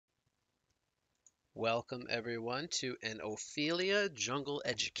Welcome everyone to an Ophelia Jungle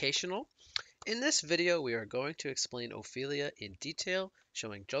Educational. In this video, we are going to explain Ophelia in detail,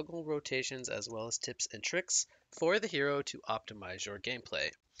 showing jungle rotations as well as tips and tricks for the hero to optimize your gameplay.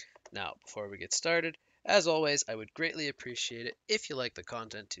 Now, before we get started, as always, I would greatly appreciate it if you like the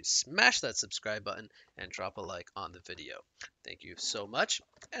content to smash that subscribe button and drop a like on the video. Thank you so much,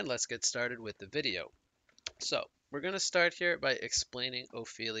 and let's get started with the video. So, we're going to start here by explaining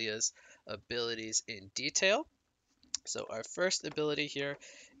Ophelia's abilities in detail. So our first ability here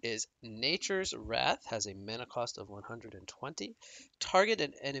is Nature's Wrath, has a mana cost of 120. Target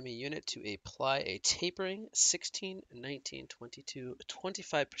an enemy unit to apply a tapering 16, 19, 22,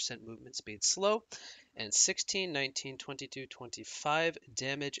 25% movement speed slow, and 16, 19, 22, 25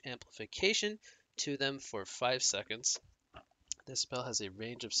 damage amplification to them for 5 seconds. This spell has a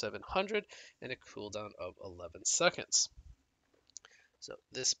range of 700 and a cooldown of 11 seconds. So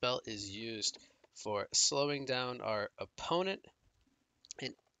this spell is used for slowing down our opponent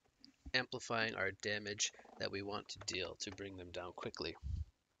and amplifying our damage that we want to deal to bring them down quickly.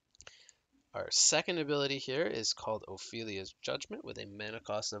 Our second ability here is called Ophelia's Judgment with a mana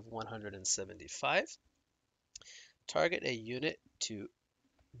cost of 175. Target a unit to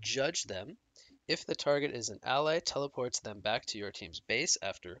judge them. If the target is an ally, teleports them back to your team's base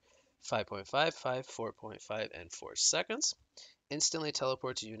after 5.5, 5, 4.5, and 4 seconds. Instantly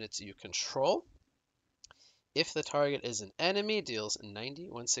teleports units you control. If the target is an enemy, deals 90,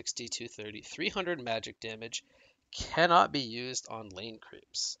 160, 230, 300 magic damage. Cannot be used on lane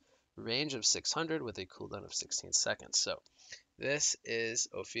creeps. Range of 600 with a cooldown of 16 seconds. So this is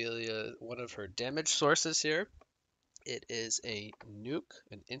Ophelia, one of her damage sources here. It is a nuke,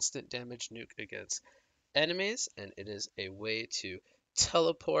 an instant damage nuke against enemies, and it is a way to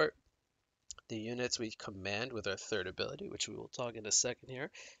teleport the units we command with our third ability, which we will talk in a second here.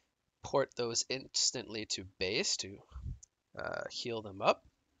 Port those instantly to base to heal them up.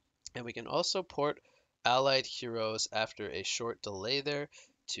 And we can also port allied heroes after a short delay there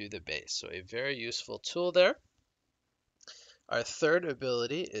to the base. So a very useful tool there. Our third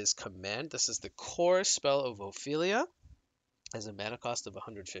ability is Command. This is the core spell of Ophelia. Has a mana cost of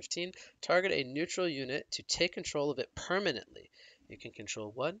 115. Target a neutral unit to take control of it permanently. You can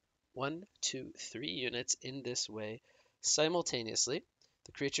control one, two, 3 units in this way simultaneously.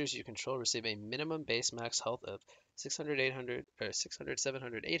 The creatures you control receive a minimum base max health of 600, 800, or 600,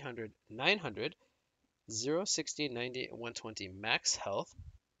 700, 800, 900, 0, 60, 90, 120 max health,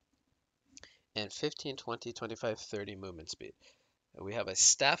 and 15, 20, 25, 30 movement speed. We have a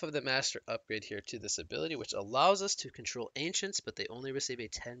Staff of the Master upgrade here to this ability, which allows us to control Ancients, but they only receive a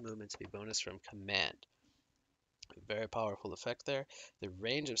 10 movement speed bonus from Command. Very powerful effect there. The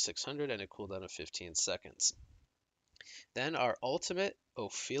range of 600 and a cooldown of 15 seconds. Then our ultimate,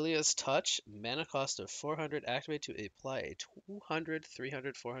 Ophelia's Touch, mana cost of 400, activate to apply a 200,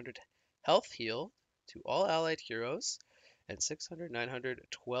 300, 400 health heal to all allied heroes, and 600, 900,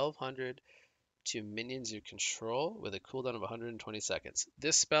 1200 to minions you control with a cooldown of 120 seconds.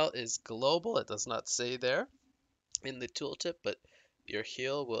 This spell is global, it does not say there in the tooltip, but your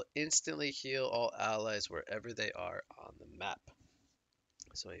heal will instantly heal all allies wherever they are on the map.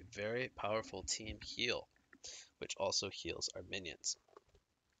 So a very powerful team heal, which also heals our minions.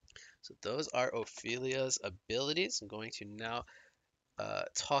 So those are Ophelia's abilities. I'm going to now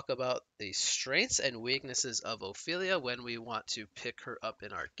talk about the strengths and weaknesses of Ophelia when we want to pick her up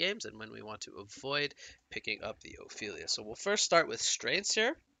in our games and when we want to avoid picking up the Ophelia. So we'll first start with strengths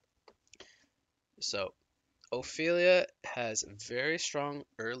here. So Ophelia has very strong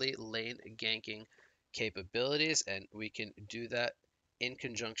early lane ganking capabilities, and we can do that in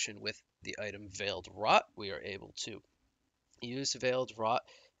conjunction with the item Veiled Rot. We are able to use Veiled Rot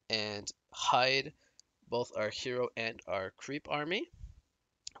and hide both our hero and our creep army.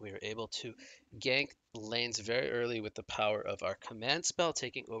 We are able to gank lanes very early with the power of our command spell,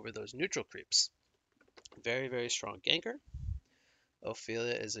 taking over those neutral creeps. Very, very strong ganker.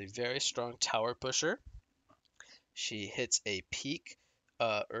 Ophelia is a very strong tower pusher. She hits a peak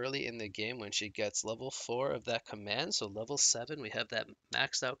early in the game when she gets level 4 of that command. So level 7, we have that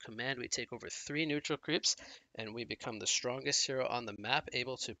maxed out command. We take over 3 neutral creeps, and we become the strongest hero on the map,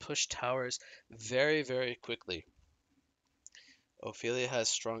 able to push towers very, very quickly. Ophelia has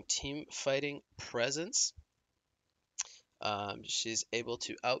strong team fighting presence. She's able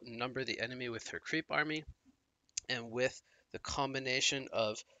to outnumber the enemy with her creep army, and with the combination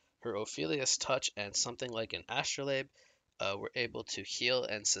of her Ophelia's Touch and something like an Astrolabe, we're able to heal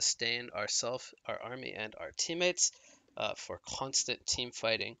and sustain ourselves, our army, and our teammates for constant team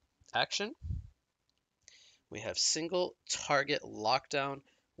fighting action. We have single target lockdown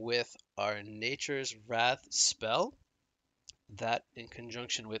with our Nature's Wrath spell, that in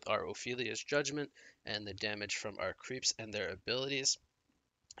conjunction with our Ophelia's Judgment and the damage from our creeps and their abilities,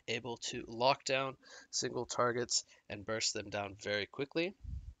 able to lock down single targets and burst them down very quickly.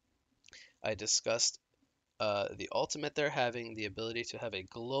 I discussed the ultimate there, having the ability to have a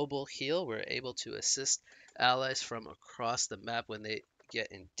global heal. We're able to assist allies from across the map when they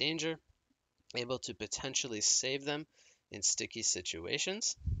get in danger, able to potentially save them in sticky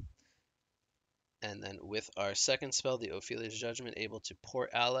situations. And then with our second spell, the Ophelia's Judgment, able to port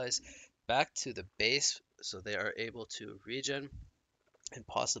allies back to the base so they are able to regen and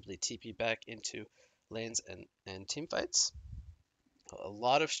possibly TP back into lanes and team fights. A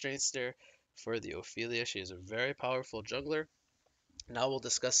lot of strengths there for the Ophelia. She is a very powerful jungler. Now we'll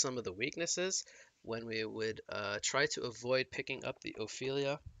discuss some of the weaknesses when we would try to avoid picking up the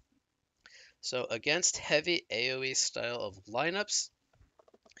Ophelia. So against heavy AoE style of lineups,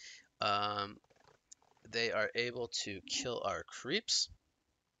 um, they are able to kill our creeps.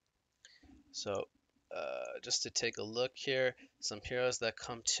 So just to take a look here, some heroes that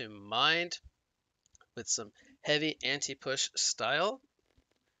come to mind with some heavy anti-push style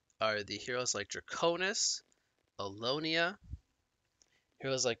are the heroes like Draconis, Alonia,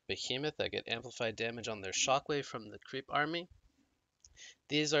 heroes like Behemoth that get amplified damage on their shockwave from the creep army.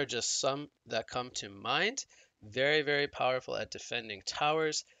 These are just some that come to mind. Very, very powerful at defending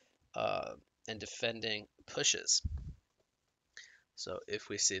towers uh, and defending pushes. So if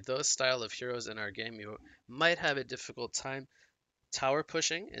we see those style of heroes in our game, you might have a difficult time tower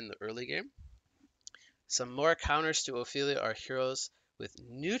pushing in the early game. Some more counters to Ophelia are heroes with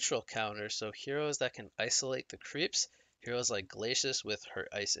neutral counters, so heroes that can isolate the creeps. Heroes like Glacius with her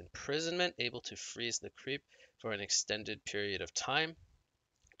Ice Imprisonment, able to freeze the creep for an extended period of time.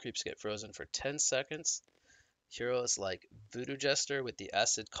 Creeps get frozen for 10 seconds. Heroes like Voodoo Jester with the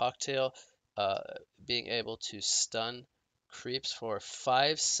Acid Cocktail, being able to stun creeps for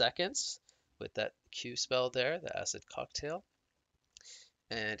 5 seconds with that Q spell there, the Acid Cocktail.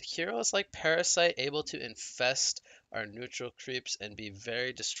 And heroes like Parasite, able to infest our neutral creeps and be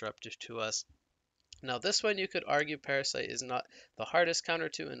very disruptive to us. Now this one you could argue Parasite is not the hardest counter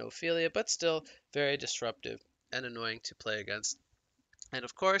to in Ophelia, but still very disruptive and annoying to play against. And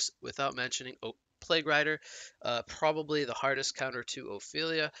of course, without mentioning Plague Rider, probably the hardest counter to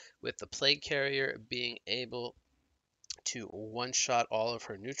Ophelia, with the Plague Carrier being able to one-shot all of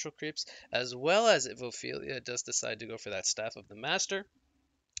her neutral creeps, as well as if Ophelia does decide to go for that Staff of the Master,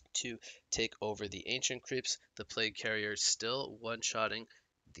 to take over the ancient creeps, the plague carrier is still one-shotting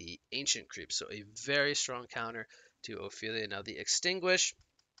the ancient creeps. So a very strong counter to Ophelia. Now the extinguish,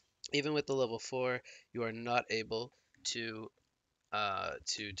 even with the level 4, you are not able to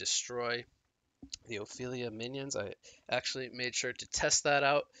destroy the Ophelia minions. I actually made sure to test that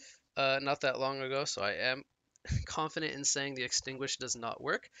out not that long ago, so I am confident in saying the extinguish does not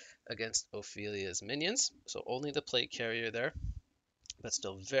work against Ophelia's minions. So only the plague carrier there, but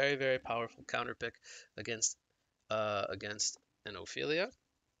still very, very powerful counter pick against against an Ophelia.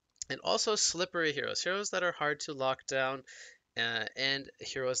 And also slippery heroes, heroes that are hard to lock down, and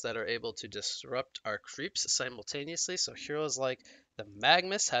heroes that are able to disrupt our creeps simultaneously. So heroes like the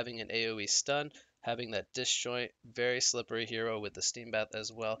Magmus having an AoE stun, having that disjoint, very slippery hero with the steam bath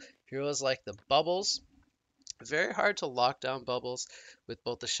as well. Heroes like the Bubbles, very hard to lock down Bubbles with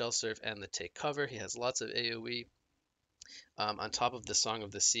both the Shell Serve and the Take Cover. He has lots of AoE. On top of the Song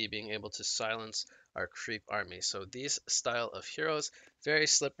of the Sea being able to silence our creep army. So these style of heroes, very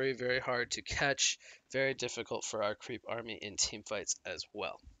slippery, very hard to catch, very difficult for our creep army in team fights as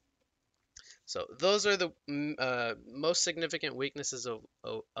well. So those are the most significant weaknesses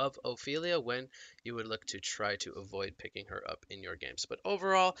of Ophelia when you would look to try to avoid picking her up in your games. But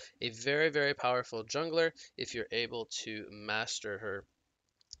overall, a very, very powerful jungler if you're able to master her,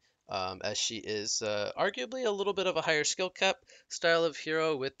 as she is arguably a little bit of a higher skill cap style of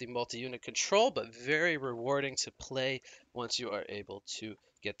hero with the multi-unit control, but very rewarding to play once you are able to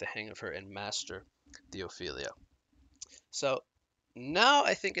get the hang of her and master the Ophelia. So now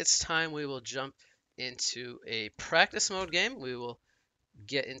I think it's time we will jump into a practice mode game. We will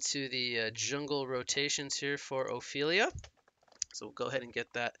get into the jungle rotations here for Ophelia. So we'll go ahead and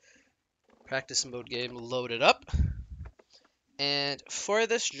get that practice mode game loaded up. And for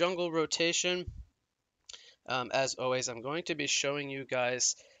this jungle rotation, as always, I'm going to be showing you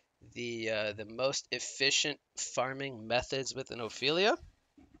guys the most efficient farming methods within Ophelia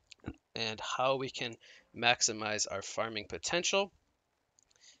and how we can maximize our farming potential.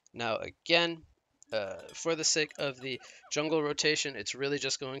 Now, again, for the sake of the jungle rotation, it's really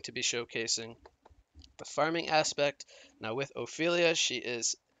just going to be showcasing the farming aspect. Now, with Ophelia, she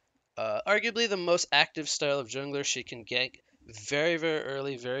is Arguably the most active style of jungler. She can gank very, very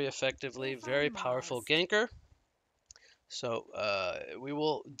early, very effectively, If I very powerful must. ganker. So we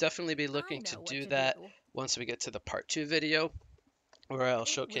will definitely be I looking to know what do to that do. once we get to the part 2 video, where I'll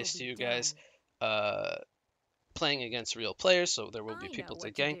It will showcase to be you guys done. uh, playing against real players, so there will be I know people to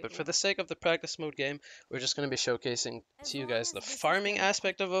what to gank. But for do. the sake of the practice mode game, we're just going to be showcasing As to you long guys as the this is farming done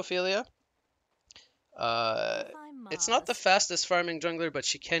aspect of quickly. Ophelia. Uh, If I it's not the must. fastest farming jungler, but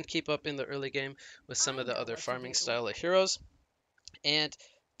she can keep up in the early game with some I of the know other what to farming do. style of heroes. And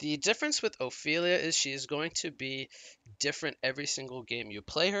the difference with Ophelia is she is going to be different every single game you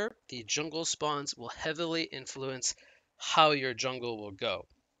play her. The jungle spawns will heavily influence how your jungle will go.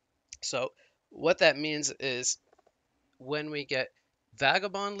 So what that means is when we get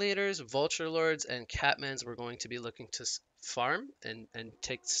vagabond leaders, vulture lords, and catmans, we're going to be looking to farm and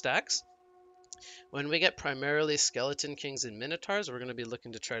take stacks. When we get primarily skeleton kings and minotaurs, we're going to be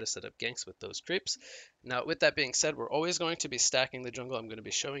looking to try to set up ganks with those creeps. Now, with that being said, we're always going to be stacking the jungle. I'm going to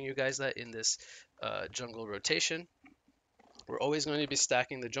be showing you guys that in this jungle rotation. We're always going to be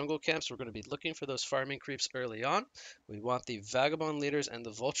stacking the jungle camps. We're going to be looking for those farming creeps early on. We want the vagabond leaders and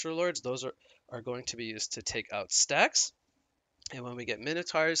the vulture lords. Those are going to be used to take out stacks. And when we get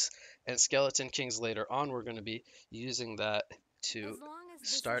minotaurs and skeleton kings later on, we're going to be using that to As long as this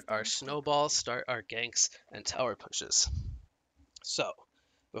is start our done snowballs, quickly. start our ganks, and tower pushes. So,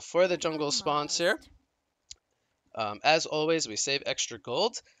 before the If I jungle spawns here, must. as always, we save extra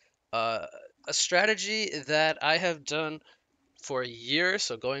gold. Uh, a strategy that I have done for years,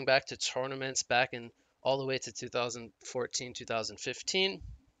 so going back to tournaments back in all the way to 2014, 2015,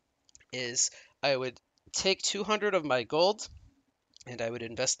 is I would take 200 of my gold and I would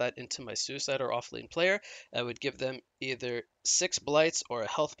invest that into my suicide or offlane player. I would give them either 6 blights or a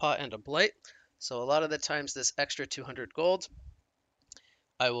health pot and a blight. So a lot of the times this extra 200 gold,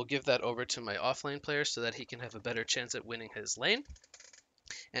 I will give that over to my offlane player so that he can have a better chance at winning his lane.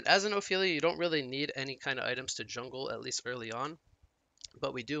 And as an Ophelia, you don't really need any kind of items to jungle, at least early on.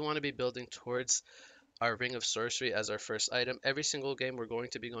 But we do want to be building towards our Ring of Sorcery as our first item. Every single game we're going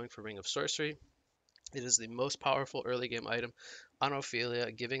to be going for Ring of Sorcery. It is the most powerful early game item on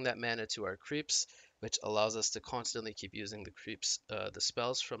Ophelia, giving that mana to our creeps, which allows us to constantly keep using the creeps, the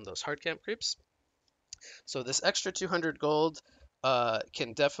spells from those hard camp creeps. So this extra 200 gold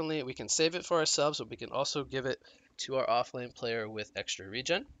we can save it for ourselves, but we can also give it to our offlane player with extra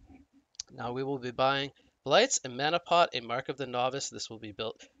regen. Now we will be buying Blights, a Mana Pot, a Mark of the Novice. This will be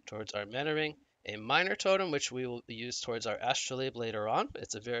built towards our Mana Ring, a Minor Totem, which we will use towards our Astrolabe later on.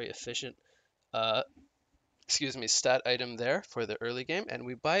 It's a very efficient uh, stat item there for the early game. And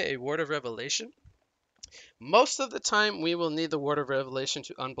we buy a Ward of Revelation. Most of the time, we will need the Ward of Revelation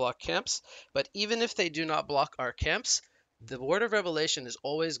to unblock camps, but even if they do not block our camps, the Ward of Revelation is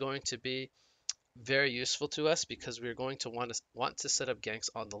always going to be very useful to us because we're going to want to set up ganks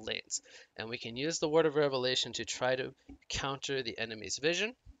on the lanes. And we can use the Word of Revelation to try to counter the enemy's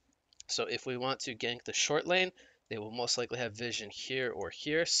vision. So if we want to gank the short lane, they will most likely have vision here or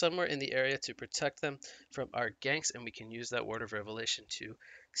here, somewhere in the area to protect them from our ganks, and we can use that Word of Revelation to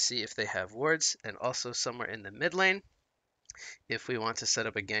see if they have wards, and also somewhere in the mid lane if we want to set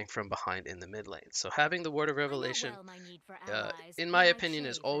up a gank from behind in the mid lane. So having the Word of I know Revelation, well my need for allies, in my yet I opinion,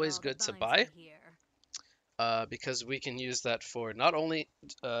 is chafe at always all good that to binds buy. me here. Because we can use that for not only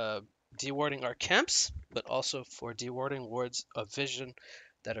dewarding our camps, but also for dewarding wards of vision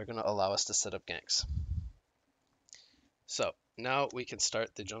that are going to allow us to set up ganks. So now we can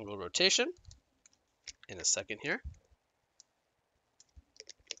start the jungle rotation in a second here.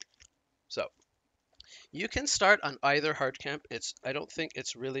 So you can start on either hard camp. I don't think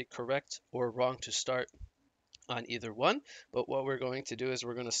it's really correct or wrong to start on either one, but what we're going to do is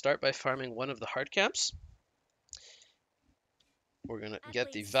we're going to start by farming one of the hard camps. We're going to At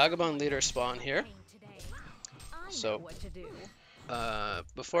get the least Vagabond someone leader will feel spawn my here. pain today. I know So what to do.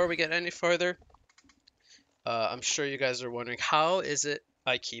 before we get any further, I'm sure you guys are wondering, how is it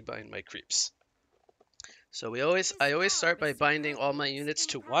I keybind my creeps? So This I always garb start is by binding all my superfluous, units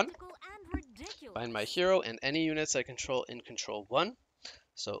to 1. impractical, and Bind my ridiculous. hero and any units I control in control 1.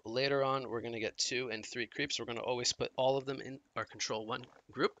 So later on, we're going to get 2 and 3 creeps. We're going to always put all of them in our control 1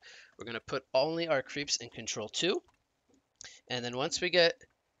 group. We're going to put only our creeps in control 2. And then once we get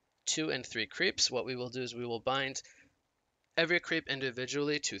 2 and 3 creeps, what we will do is we will bind every creep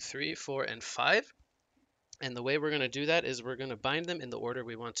individually to 3, 4, and 5. And the way we're going to do that is we're going to bind them in the order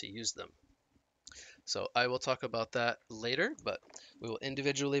we want to use them. So I will talk about that later, but we will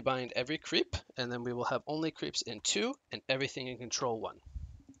individually bind every creep, and then we will have only creeps in 2 and everything in control 1.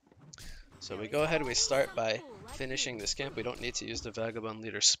 So we go ahead and we start by finishing this camp. We don't need to use the Vagabond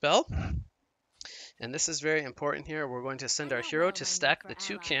Leader spell. And this is very important here. We're going to send our hero to stack the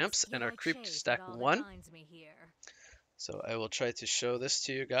 2 camps and our creep to stack 1. So I will try to show this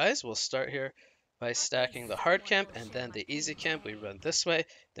to you guys. We'll start here by stacking the hard camp and then the easy camp. We run this way,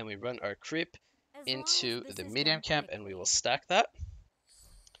 then we run our creep into the medium camp and we will stack that.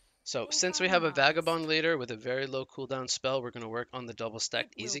 So since we have a Vagabond Leader with a very low cooldown spell, we're going to work on the double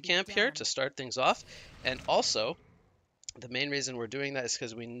stacked easy camp here to start things off. And also, the main reason we're doing that is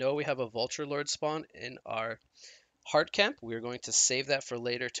because we know we have a Vulture Lord spawn in our hard camp. We're going to save that for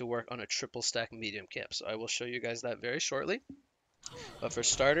later to work on a triple stack medium camp. So I will show you guys that very shortly. But for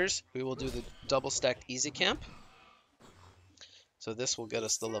starters, we will do the double stacked easy camp. So this will get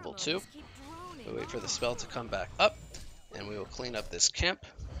us the level 2. We'll wait for the spell to come back up and we will clean up this camp.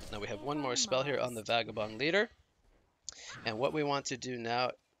 Now we have one more spell here on the Vagabond Leader. And what we want to do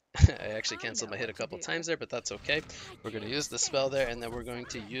now, I actually canceled my hit a couple times there, but that's okay. We're going to use the spell there, and then we're going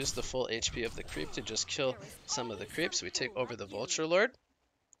to use the full HP of the creep to just kill some of the creeps. We take over the Vulture Lord.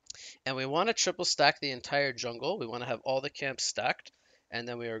 And we want to triple stack the entire jungle. We want to have all the camps stacked. And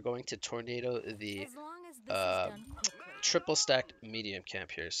then we are going to tornado the triple stacked medium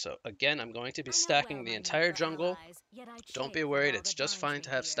camp here. So again, I'm going to be stacking the entire jungle. Don't be worried, it's just fine to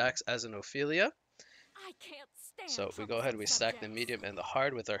have stacks as an Ophelia. So we go ahead, we stack the medium and the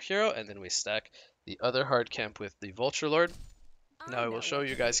hard with our hero, and then we stack the other hard camp with the Vulture Lord. Now I will show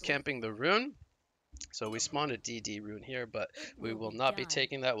you guys camping the rune. So we spawned a DD rune here, but we will not be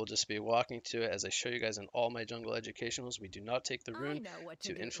taking that. We'll just be walking to it as I show you guys in all my jungle educationals. We do not take the rune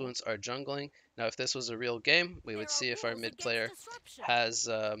to influence our jungling. Now, if this was a real game, we would see if our mid player has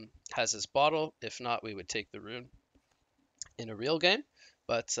his bottle. If not, we would take the rune in a real game.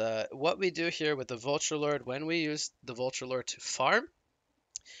 But what we do here with the Vulture Lord, when we use the Vulture Lord to farm,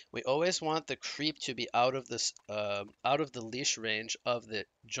 we always want the creep to be out of the leash range of the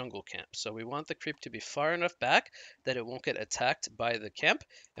jungle camp. So we want the creep to be far enough back that it won't get attacked by the camp.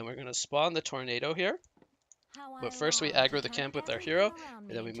 And we're going to spawn the tornado here. But first we aggro the camp with our hero, and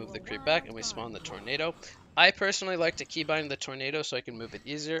then we move the creep back and we spawn the tornado. I personally like to keybind the tornado so I can move it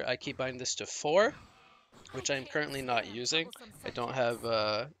easier. I keybind this to 4, which I'm currently not using. I don't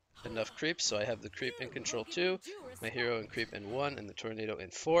have enough creeps, so I have the creep in control 2, my hero in creep in 1, and the tornado in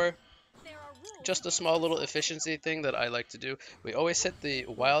 4. Just a small little efficiency thing that I like to do. We always hit the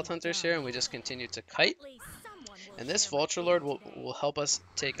wild hunters here and we just continue to kite. And this Vulture Lord will help us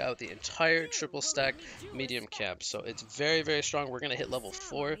take out the entire triple stacked medium camp. So it's very, very strong. We're going to hit level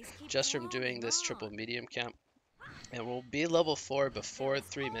 4 just from doing this triple medium camp. And we'll be level 4 before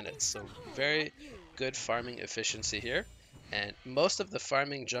 3 minutes. So very good farming efficiency here. And most of the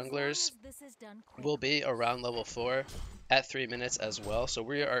farming junglers will be around level 4 at 3 minutes as well. So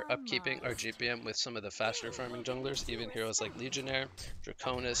we are upkeeping our GPM with some of the faster farming junglers, even heroes like Legionnaire,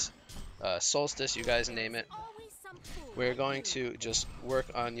 Draconis, Solstice, you guys name it. We're going to just work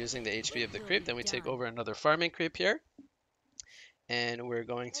on using the HP of the creep. Then we take over another farming creep here. And we're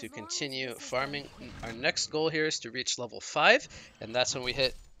going to continue farming. Our next goal here is to reach level 5. And that's when we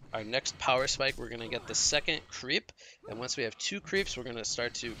hit our next power spike. We're going to get the second creep. And once we have 2 creeps, we're going to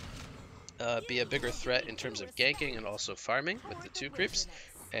start to be a bigger threat in terms of ganking and also farming with the 2 creeps.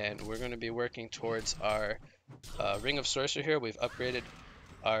 And we're going to be working towards our Ring of Sorcery here. We've upgraded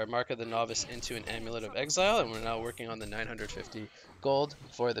our Mark of the Novice into an Amulet of Exile, and we're now working on the 950 gold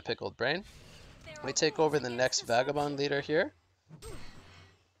for the Pickled Brain. We take over the next Vagabond Leader here,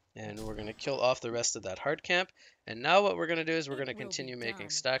 and we're going to kill off the rest of that hard camp. And now what we're going to do is we're going to continue making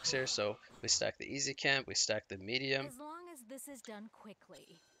stacks here. So we stack the easy camp, we stack the medium. As long as this is done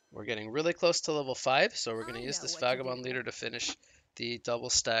quickly. We're getting really close to level 5, so we're going to use this Vagabond Leader to finish the double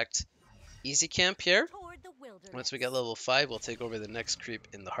stacked easy camp here. Once we get level 5, we'll take over the next creep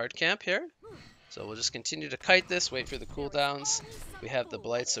in the hard camp here. So we'll just continue to kite this, wait for the cooldowns. We have the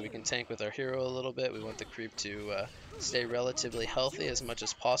blight so we can tank with our hero a little bit. We want the creep to stay relatively healthy as much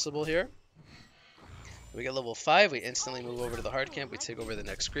as possible here. We get level 5, we instantly move over to the hard camp, we take over the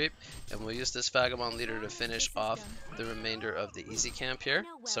next creep, and we'll use this Vagabond Leader to finish off the remainder of the easy camp here.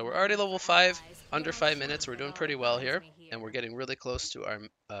 So we're already level 5, under 5 minutes, we're doing pretty well here, and we're getting really close to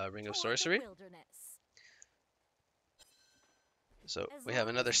our Ring of Sorcery. So we have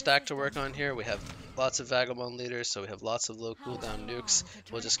another stack to work on here. We have lots of Vagabond Leaders, so we have lots of low cooldown nukes.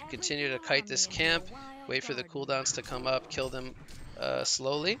 We'll just continue to kite this camp, wait for the cooldowns to come up, kill them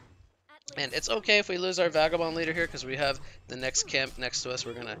slowly. And it's okay if we lose our Vagabond Leader here because we have the next camp next to us.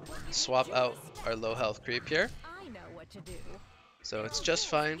 We're going to swap out our low health creep here. So it's just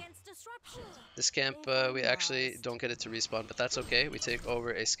fine. This camp, If I we actually must. don't get it to respawn, but that's okay. We take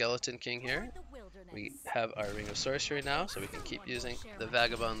over a Skeleton King here. Toward the We wilderness. have our Ring of Sorcery now, so we can keep Someone will using share the my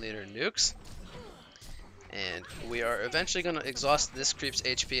Vagabond fate Leader today. nukes. And we This are eventually dance going to shows some exhaust this substance.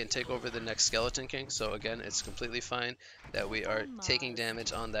 creep's HP and take over the next Skeleton King. So again, it's completely fine that we If are I taking must.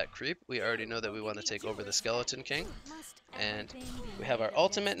 damage on that creep. We already Few know that will we give want to me take over the jewish Skeleton King. faith. Must And everything be we have our made of this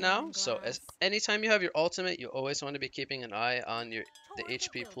ultimate now. stone So glass? anytime you have your ultimate, you always want to be keeping an eye on the Toward the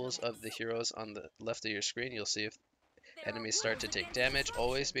HP pools of the wilderness. heroes on the left of your screen. You'll see if There are enemies start rules to take against damage.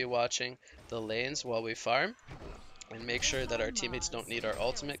 Always disruption. be watching the lanes while we farm and make sure If that I our teammates don't must. need our There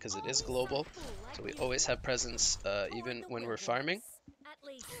ultimate is because it is always some global. fool So like we you. always have presence Toward even the when we're farming. wilderness. At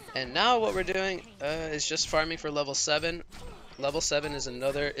least And someone now will what we're share my doing pain is today. just farming for level 7. Level 7 is Always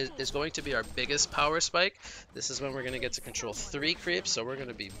another some fool is going like to be you. our biggest power spike. This is when we're At going to get to least control someone will 3 share creeps, my so we're going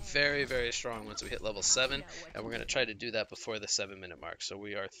to pain be today. very strong once we hit level I 7, know what and to we're going to do. try to do that before the 7-minute mark. So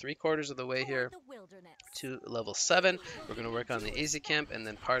we are 3/4 of the way Toward here the wilderness. to level 7. Few will We're going give to me work on the jewish easy camp, and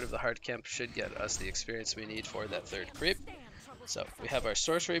then faith. part of the hard camp should get us the experience we need for I that 3rd can't creep. withstand So troublesome we have our subjects.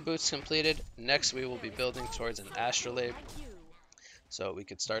 sorcery boots completed. Next we will be There is building always towards an some fool astrolabe. like you. So we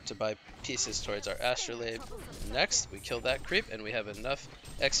could start to buy I pieces towards can't our stand astrolabe. troublesome Next, we subjects. kill that creep and we have enough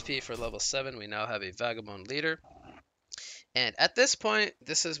XP for level 7. We now have a Vagabond leader. And at this point,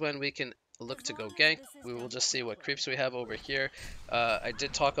 this is when we can look As to go long as gank. this is We will done just see what quickly. creeps we have over here. I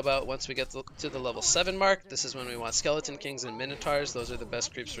did talk about once we get to the level Toward the 7 mark, this is when we wilderness. want Skeleton There is Kings and always Minotaurs. some Those are the fool best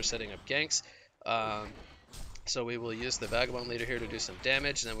like creeps for you. setting up ganks. So we will use the Vagabond leader here to do some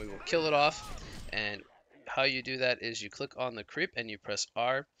damage, and then we will kill it off. And how you do that is you click on the creep and you press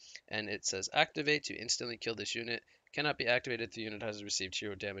R, and it says activate to instantly kill this unit. Cannot be activated if the unit has received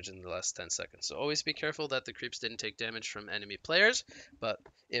hero damage in the last 10 seconds. So always be careful that the creeps didn't take damage from enemy players, but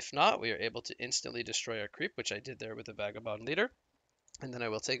if not, we are able to instantly destroy our creep, which I did there with the Vagabond leader. And then I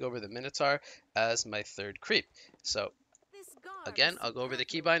will take over the Minotaur as my 3rd creep. So This garb is again, I'll go over the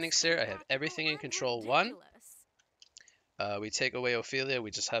key superfluous, bindings here. I have impractical, everything in and control 1. ridiculous. We take away Ophelia,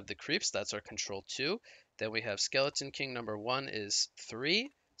 we just have the creeps. That's our control 2. Then we have Skeleton King number 1 is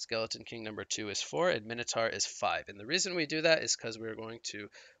 3. Skeleton King number 2 is 4. And Minotaur is 5. And the reason we do that is because we're going to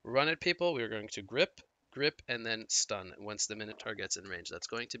run at people. We're going to grip, and then stun once the Minotaur gets in range. That's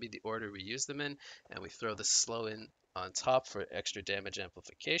going to be the order we use them in. And we throw the slow in on top for extra damage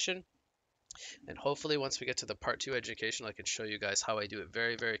amplification. And hopefully once we get to the part 2 education, I can show you guys how I do it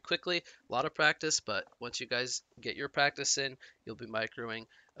very quickly. A lot of practice, but once you guys get your practice in, you'll be microing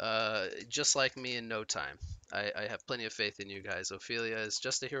just like me in no time. I have plenty of faith in you guys. Ophelia is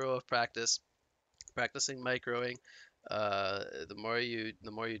just a hero of practice, practicing microing. The more you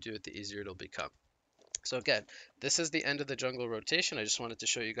do it, the easier it'll become. So again, this is the end of the jungle rotation. I just wanted to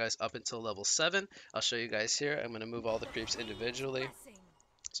show you guys up until level 7. I'll show you guys here. I'm going to move all the The creeps pain is individually. pressing.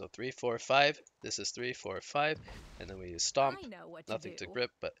 So 3, 4, 5. This is 3, 4, 5. And then we use Stomp. I know what to Nothing to do.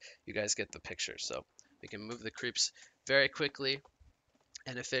 grip, but you guys get the picture. So we can move the creeps very quickly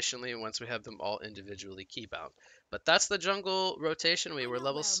and efficiently once we have them all individually keybound. But that's the jungle rotation. We I were know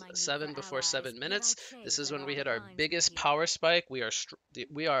level well my need for 7 before allies, 7 yet I minutes. This chafe is at when all we hit that our binds me biggest here. power spike. We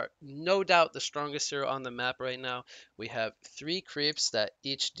are no doubt the strongest hero on the map right now. We have 3 creeps that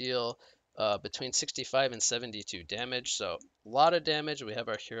each deal between 65 and 72 damage. So a lot of damage. We have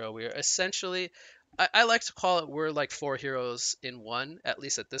our hero. We are essentially, I like to call it, we're like 4 heroes in one, at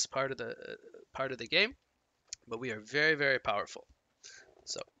least at this part of the game. But we are very powerful.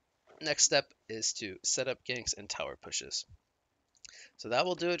 So next step is to set up ganks and tower pushes. So that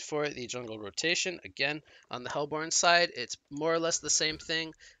will do it for the jungle rotation. Again, on the Hellborn side, it's more or less the same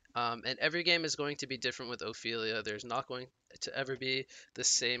thing. And every game is going to be different with Ophelia. There's not going to ever be the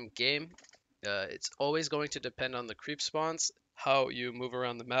same game. It's always going to depend on the creep spawns, how you move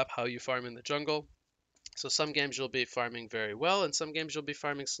around the map, how you farm in the jungle. So some games you'll be farming very well, and some games you'll be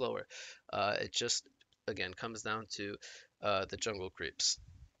farming slower. It just, again, comes down to the jungle creeps.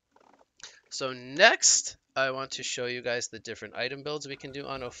 So next, I want to show you guys the different item builds we can do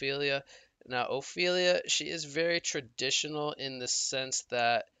on Ophelia. Now, Ophelia, she is very traditional in the sense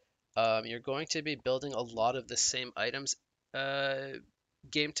that you're going to be building a lot of the same items uh,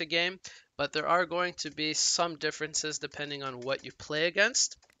 game to game, but there are going to be some differences depending on what you play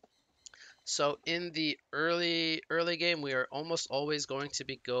against. So in the early game, we are almost always going to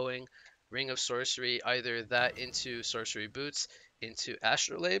be going Ring of Sorcery, either that into Sorcery Boots, into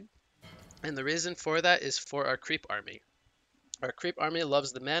Astrolabe. And the reason for that is for our creep army. Our creep army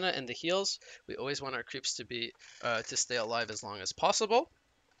loves the mana and the heals. We always want our creeps to stay alive as long as possible.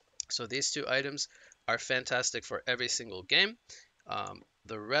 So these two items are fantastic for every single game.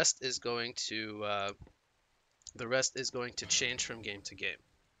 The rest is going to change from game to game.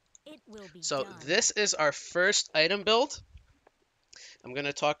 It will be So done. this is our first item build. I'm going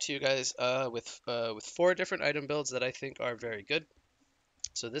to talk to you guys with four different item builds that I think are very good.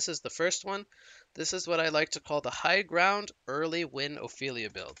 So this is the first one. This is what I like to call the high ground early win Ophelia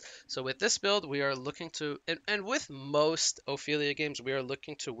build. So with this build, we are looking to, and with most Ophelia games, we are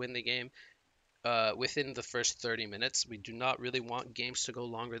looking to win the game within the first 30 minutes. We do not really want games to go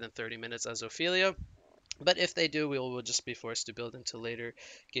longer than 30 minutes as Ophelia. But if they do, we will just be forced to build into later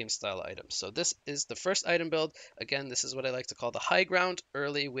game style items. So this is the first item build. Again, this is what I like to call the high ground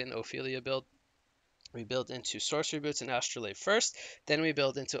early win Ophelia build. We build into Sorcery Boots and Astrolabe first, then we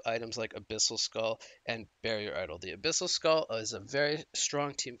build into items like Abyssal Skull and Barrier Idol. The Abyssal Skull is a very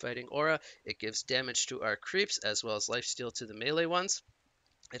strong team fighting aura. It gives damage to our creeps as well as lifesteal to the melee ones.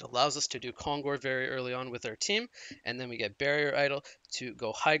 It allows us to do Kongor very early on with our team, and then we get Barrier Idol to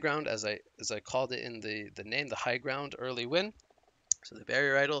go high ground, as I called it in the name, the high ground early win. So the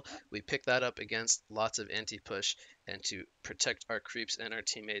Barrier Idol, we pick that up against lots of anti-push and to protect our creeps and our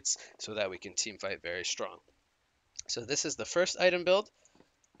teammates so that we can team fight very strong. So this is the first item build.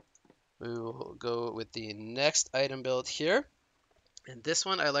 We will go with the next item build here. And this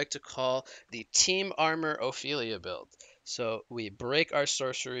one I like to call the Team Armor Ophelia build. So we break our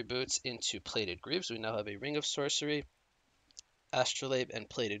sorcery boots into plated greaves. We now have a ring of sorcery, astrolabe, and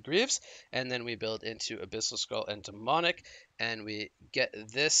plated greaves. And then we build into abyssal skull and demonic. And we get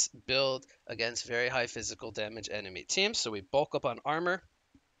this build against very high physical damage enemy teams. So we bulk up on armor.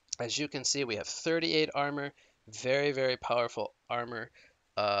 As you can see, we have 38 armor, very, very powerful armor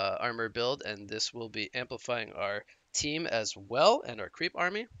build, and this will be amplifying our team as well and our creep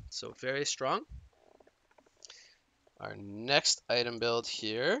army, so very strong. Our next item build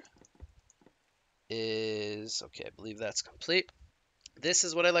here is, okay, I believe that's complete. This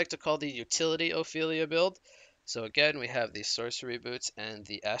is what I like to call the utility Ophelia build. So again, we have the sorcery boots and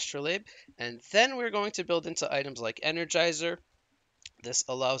the astrolabe, and then we're going to build into items like energizer. This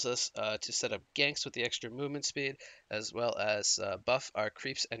allows us to set up ganks with the extra movement speed, as well as buff our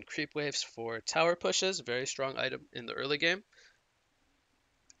creeps and creep waves for tower pushes. Very strong item in the early game.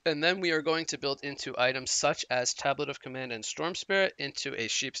 And then we are going to build into items such as Tablet of Command and Storm Spirit into a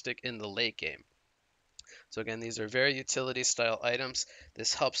Sheepstick in the late game. So again, these are very utility style items.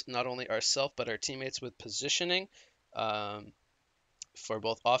 This helps not only ourselves but our teammates with positioning. Um, for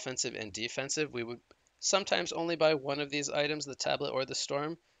both offensive and defensive. We would sometimes only buy one of these items, the tablet or the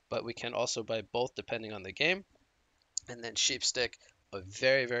storm, but we can also buy both depending on the game. And then Sheepstick, a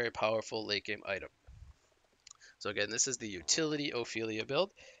very, very powerful late game item. So again, this is the utility Ophelia build.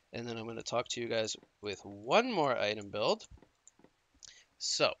 And then I'm going to talk to you guys with one more item build.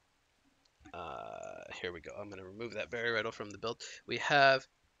 So here we go. I'm going to remove that Barrier Idol from the build. We have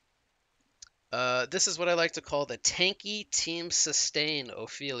this is what I like to call the tanky team sustain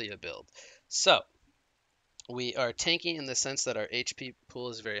Ophelia build. So we are tanky in the sense that our HP pool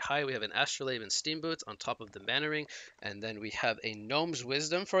is very high. We have an Astrolabe and Steam Boots on top of the Mana Ring, and then we have a Gnome's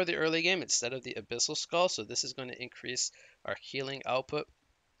Wisdom for the early game instead of the Abyssal Skull, so this is going to increase our healing output.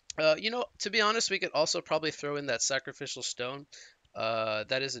 To be honest, we could also probably throw in that Sacrificial Stone.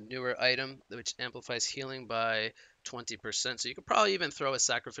 That is a newer item which amplifies healing by 20%, so you could probably even throw a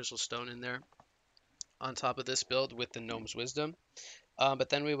Sacrificial Stone in there on top of this build with the Gnome's Wisdom. But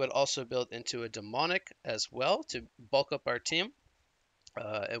then we would also build into a demonic as well to bulk up our team.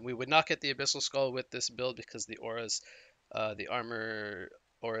 And we would not get the Abyssal Skull with this build because the armor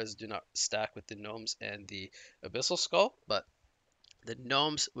auras do not stack with the gnomes and the Abyssal Skull. But the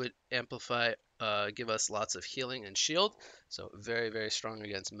gnomes would amplify, give us lots of healing and shield. So very, very strong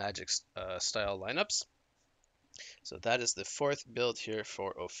against magic style lineups. So that is the fourth build here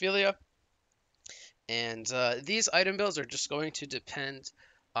for Ophelia. And these item builds are just going to depend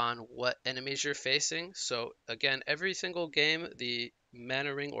on what enemies you're facing. So again, every single game, the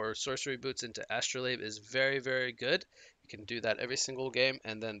Mana Ring or Sorcery Boots into Astrolabe is very, very good. You can do that every single game.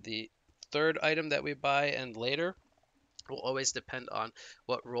 And then the third item that we buy and later will always depend on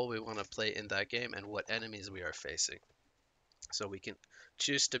what role we want to play in that game and what enemies we are facing. So we can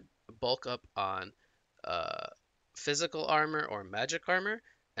choose to bulk up on uh, physical armor or magic armor,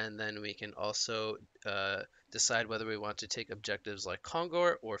 and then we can also decide whether we want to take objectives like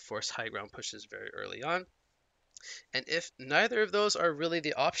Kongor or force high ground pushes very early on. And if neither of those are really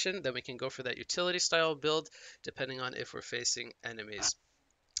the option, then we can go for that utility style build, depending on if we're facing enemies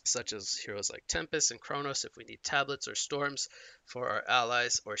such as heroes like Tempest and Kronos if we need tablets or storms for our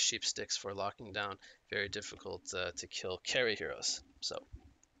allies, or sheep sticks for locking down very difficult to kill carry heroes. So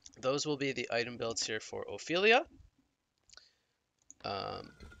those will be the item builds here for Ophelia.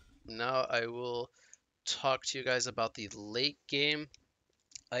 Now I will talk to you guys about the late game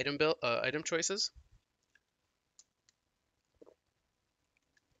item choices.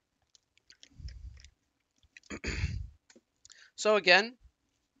 So again,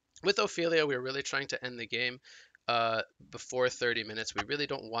 with Ophelia, we're really trying to end the game uh, before 30 minutes. We really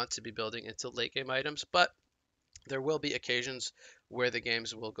don't want to be building into late game items, but there will be occasions where the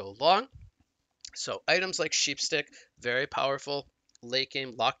games will go long. So items like Sheepstick, very powerful late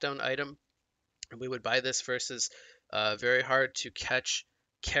game lockdown item. We would buy this versus very hard to catch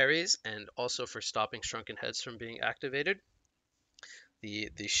carries and also for stopping shrunken heads from being activated.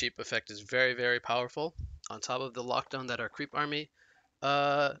 The sheep effect is very, very powerful on top of the lockdown that our creep army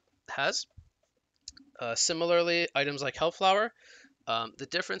uh, has. Similarly, items like Hellflower. The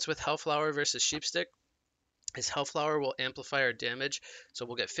difference with Hellflower versus Sheepstick is Hellflower will amplify our damage. So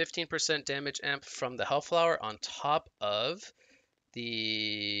we'll get 15% damage amp from the Hellflower on top of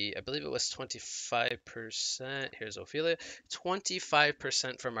I believe it was 25%. Here's Ophelia.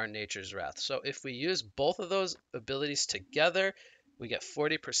 25% from our Nature's Wrath. So if we use both of those abilities together, we get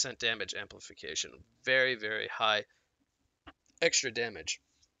 40% damage amplification. Very, very high extra damage.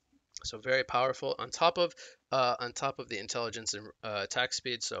 So very powerful on top of the intelligence and attack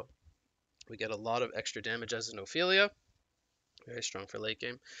speed. So we get a lot of extra damage as an Ophelia. Very strong for late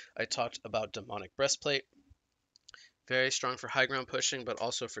game. I talked about Demonic Breastplate. Very strong for high ground pushing, but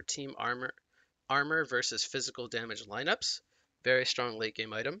also for team armor versus physical damage lineups. Very strong late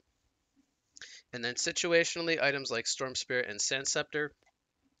game item. And then situationally, items like Storm Spirit and Sand Scepter.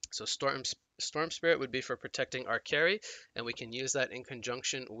 So Storm Spirit would be for protecting our carry, and we can use that in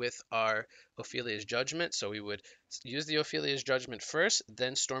conjunction with our Ophelia's Judgment. So we would use the Ophelia's Judgment first,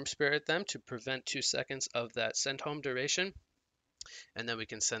 then Storm Spirit them to prevent 2 seconds of that send home duration, and then we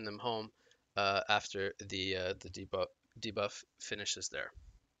can send them home after the debuff finishes there.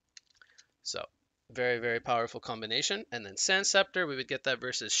 So very, very powerful combination. And then Sand Scepter, we would get that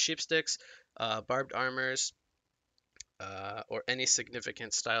versus Sheepsticks, Barbed Armors, or any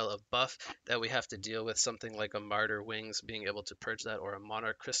significant style of buff that we have to deal with, something like a Martyr Wings, being able to purge that, or a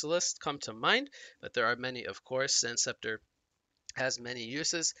Monarch Chrysalis come to mind. But there are many, of course. Sand Scepter has many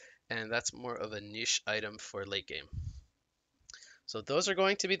uses, and that's more of a niche item for late game. So those are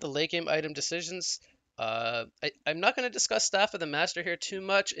going to be the late game item decisions. I'm not going to discuss Staff of the Master here too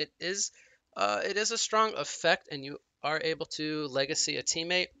much. It is a strong effect, and you are able to legacy a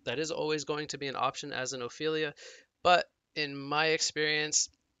teammate. That is always going to be an option as an Ophelia. But in my experience,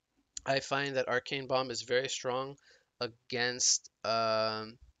 I find that Arcane Bomb is very strong against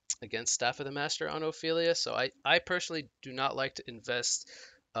against Staff of the Master on Ophelia. So I personally do not like to invest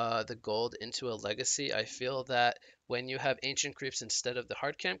the gold into a legacy. I feel that when you have ancient creeps instead of the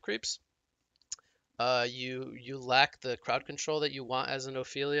hard camp creeps, you lack the crowd control that you want as an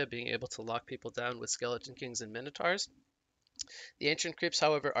Ophelia, being able to lock people down with Skeleton Kings and Minotaurs. The ancient creeps,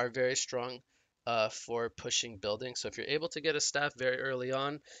 however, are very strong for pushing buildings. So if you're able to get a staff very early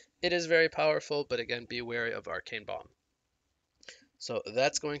on, it is very powerful, but again, be wary of Arcane Bomb. So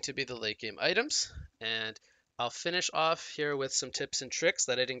that's going to be the late game items. And I'll finish off here with some tips and tricks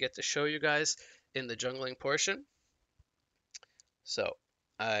that I didn't get to show you guys in the jungling portion. So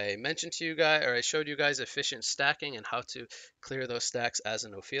I mentioned to you guys, or I showed you guys efficient stacking and how to clear those stacks as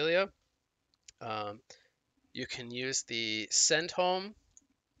an Ophelia. Um, you can use the Send Home,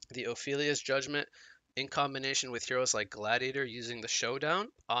 the Ophelia's Judgment, in combination with heroes like Gladiator using the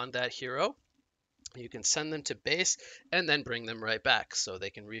Showdown on that hero. You can send them to base and then bring them right back so they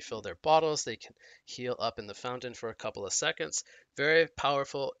can refill their bottles. They can heal up in the fountain for a couple of seconds. Very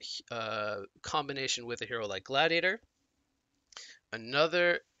powerful combination with a hero like Gladiator.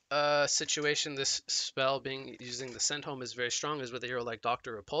 Another situation this spell being using the send home is very strong is with a hero like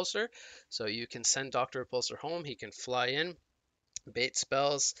Dr. Repulsor. So you can send Dr. Repulsor home. He can fly in, bait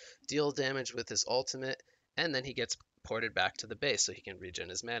spells, deal damage with his ultimate, and then he gets ported back to the base so he can regen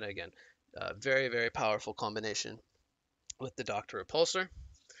his mana again. Very, very powerful combination with the Dr. Repulsor.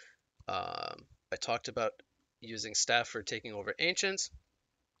 I talked about using staff for taking over ancients.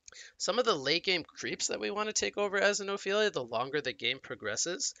 Some of the late game creeps that we want to take over as an Ophelia, the longer the game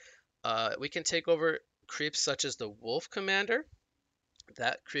progresses, we can take over creeps such as the Wolf Commander.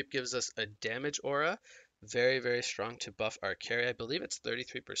 That creep gives us a damage aura, very, very strong to buff our carry. I believe it's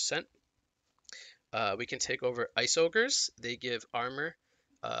 33%. We can take over Ice Ogres. They give armor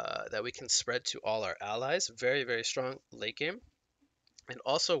that we can spread to all our allies. Very, very strong late game. And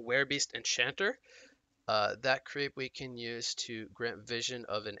also Werebeast Enchanter. That creep we can use to grant vision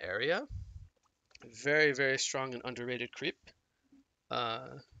of an area. Very, very strong and underrated creep uh,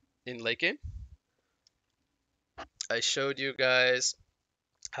 in late game. I showed you guys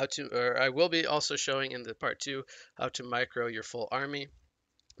how to, or I will be also showing in the part 2 how to micro your full army.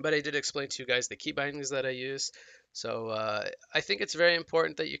 but I did explain to you guys the key bindings that I use. So I think it's very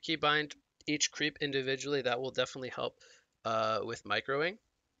important that you key bind each creep individually. That will definitely help with microing.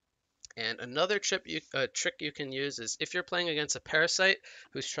 And another trick you can use is if you're playing against a parasite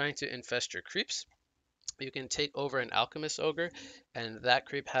who's trying to infest your creeps, you can take over an alchemist ogre, and that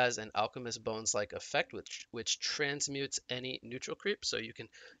creep has an alchemist bones like effect, which transmutes any neutral creep. So you can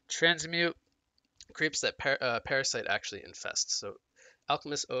transmute creeps that parasite actually infests. So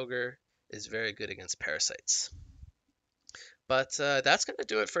alchemist ogre is very good against parasites. But that's going to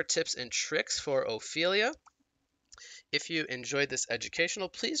do it for tips and tricks for Ophelia. If you enjoyed this educational,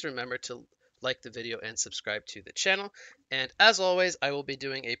 please remember to like the video and subscribe to the channel. And as always, I will be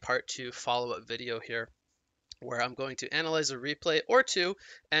doing a part 2 follow-up video here where I'm going to analyze a replay or two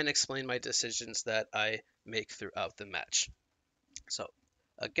and explain my decisions that I make throughout the match. So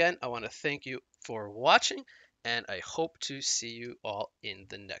again, I want to thank you for watching, and I hope to see you all in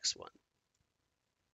the next one.